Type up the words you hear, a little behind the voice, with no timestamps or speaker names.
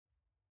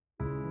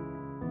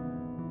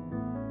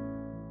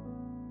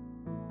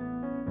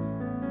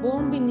Bom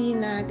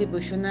menina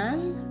devocional,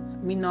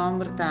 meu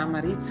nome é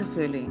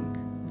Mateo7vs12.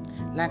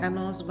 Laga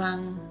nós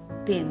vamos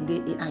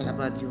tender e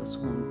alabar Deus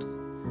junto.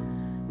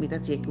 Me está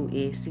dizendo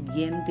o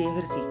seguinte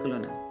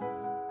versículo.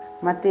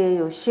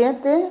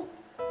 Mateo7,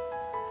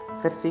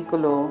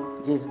 versículo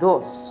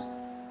 12.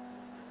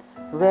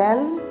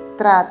 Well,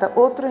 trata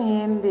outro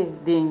gente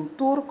de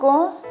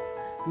turcos,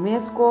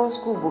 mescos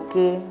que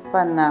buque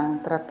para não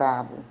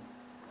tratado.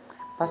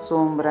 Para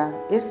sombra,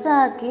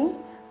 essa aqui,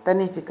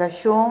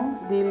 tanificação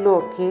de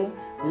lo que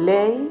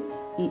lei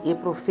e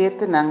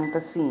profeta não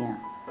tacinha.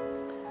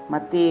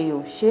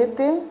 Mateus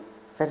 7,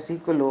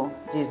 versículo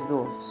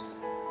 12.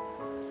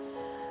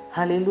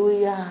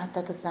 Aleluia,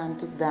 Tata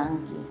Santo,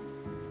 danke.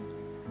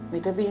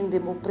 Me tá vindo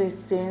a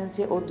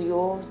presença, oh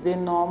Deus, de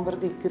nome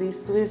de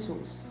Cristo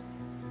Jesus.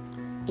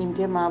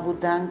 Intemabo,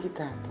 danke,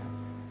 Tata.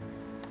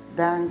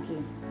 Danke.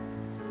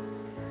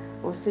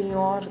 O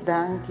Senhor,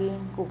 danke,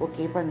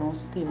 porque para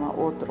nós estima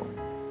outro.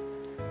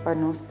 Para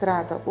nós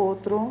trata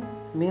outro,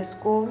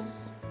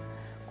 mescos,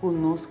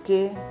 conosco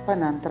que para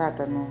não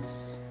trata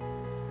nós.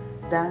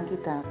 Danke,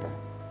 Tata.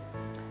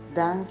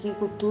 Danke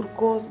que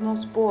turcos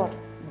nos por,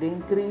 em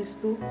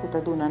Cristo, que está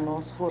dando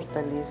nos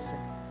fortaleza.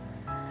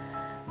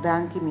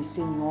 Danke, meu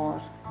Senhor,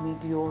 meu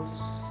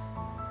Deus.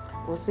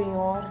 O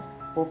Senhor,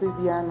 o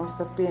bebê nos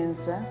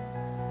pensa,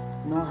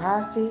 não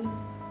hace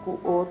com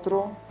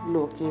outro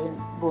lo que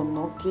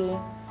bono que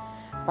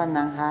para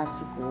não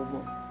hace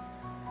como.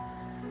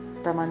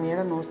 Da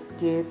maneira nós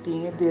que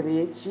tinha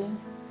direito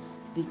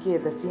de que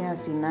assim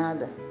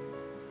assinada.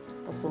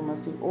 Passou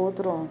assim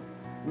outro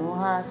não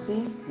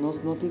hace,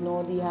 nós não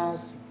temos de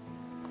hace.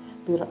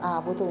 Pero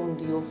abota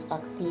Deus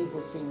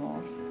ativo,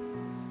 Senhor.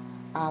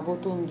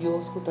 Abota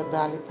Deus que te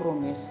dá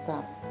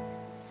promessa.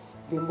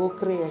 De boa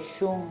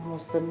criação,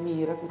 nós te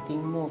mira que tem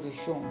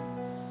movição.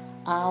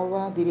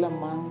 Água de la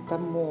manta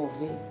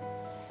move.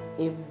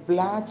 E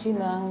blate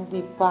não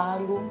de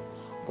palo,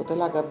 bota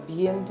laga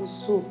viento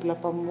supla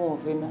para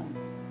mover não.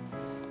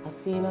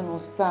 Assim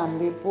nós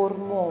também por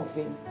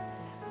mover.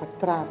 Para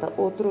tratar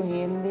outro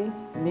gente,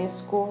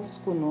 mescos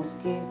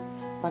conosco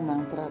para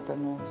não tratar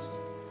nós.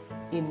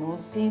 E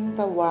nós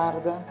sinta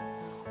guarda,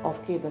 ou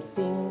que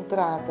assim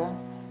trata,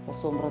 para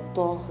sombra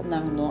toch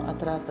não a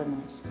trata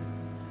nós.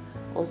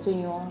 O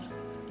Senhor,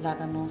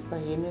 laga nós da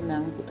gente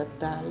não que te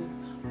dá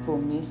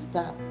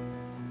promessa,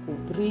 o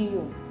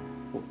brilho,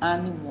 o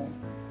ânimo,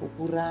 o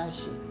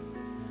coragem.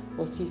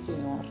 O sim,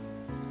 Senhor,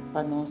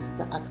 para nós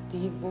estar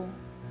ativo,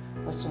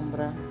 para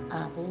sombra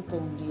volta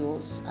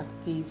Deus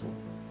ativo.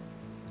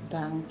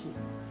 Danke,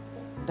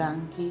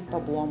 danke para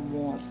bom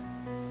amor,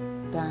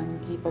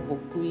 danke para bom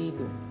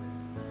cuidado,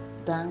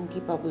 danke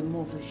para boa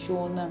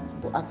movição,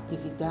 boa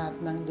atividade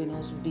de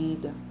nossa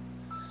vida.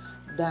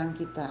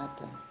 Danke,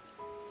 Tata.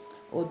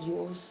 Oh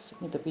Deus,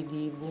 me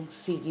pedimos,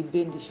 siga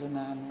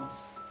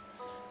bendicionando-nos.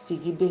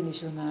 Siga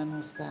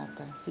bendicionando-nos,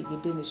 Tata. Siga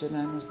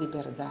bendicionando-nos de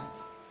verdade.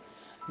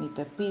 Me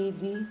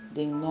pedi,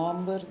 em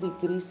nome de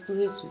Cristo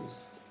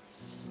Jesus.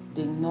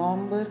 Em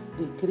nome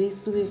de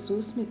Cristo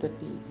Jesus, me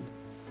pedi.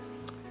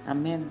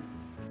 Amém.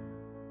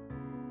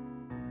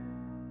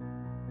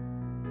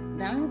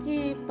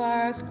 Danke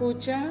para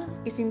escutar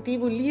e sentir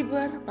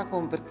livre para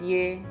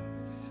compartilhar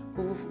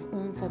com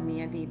uma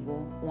família,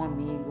 um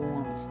amigo,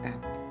 uma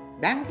amistade.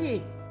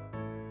 Danke.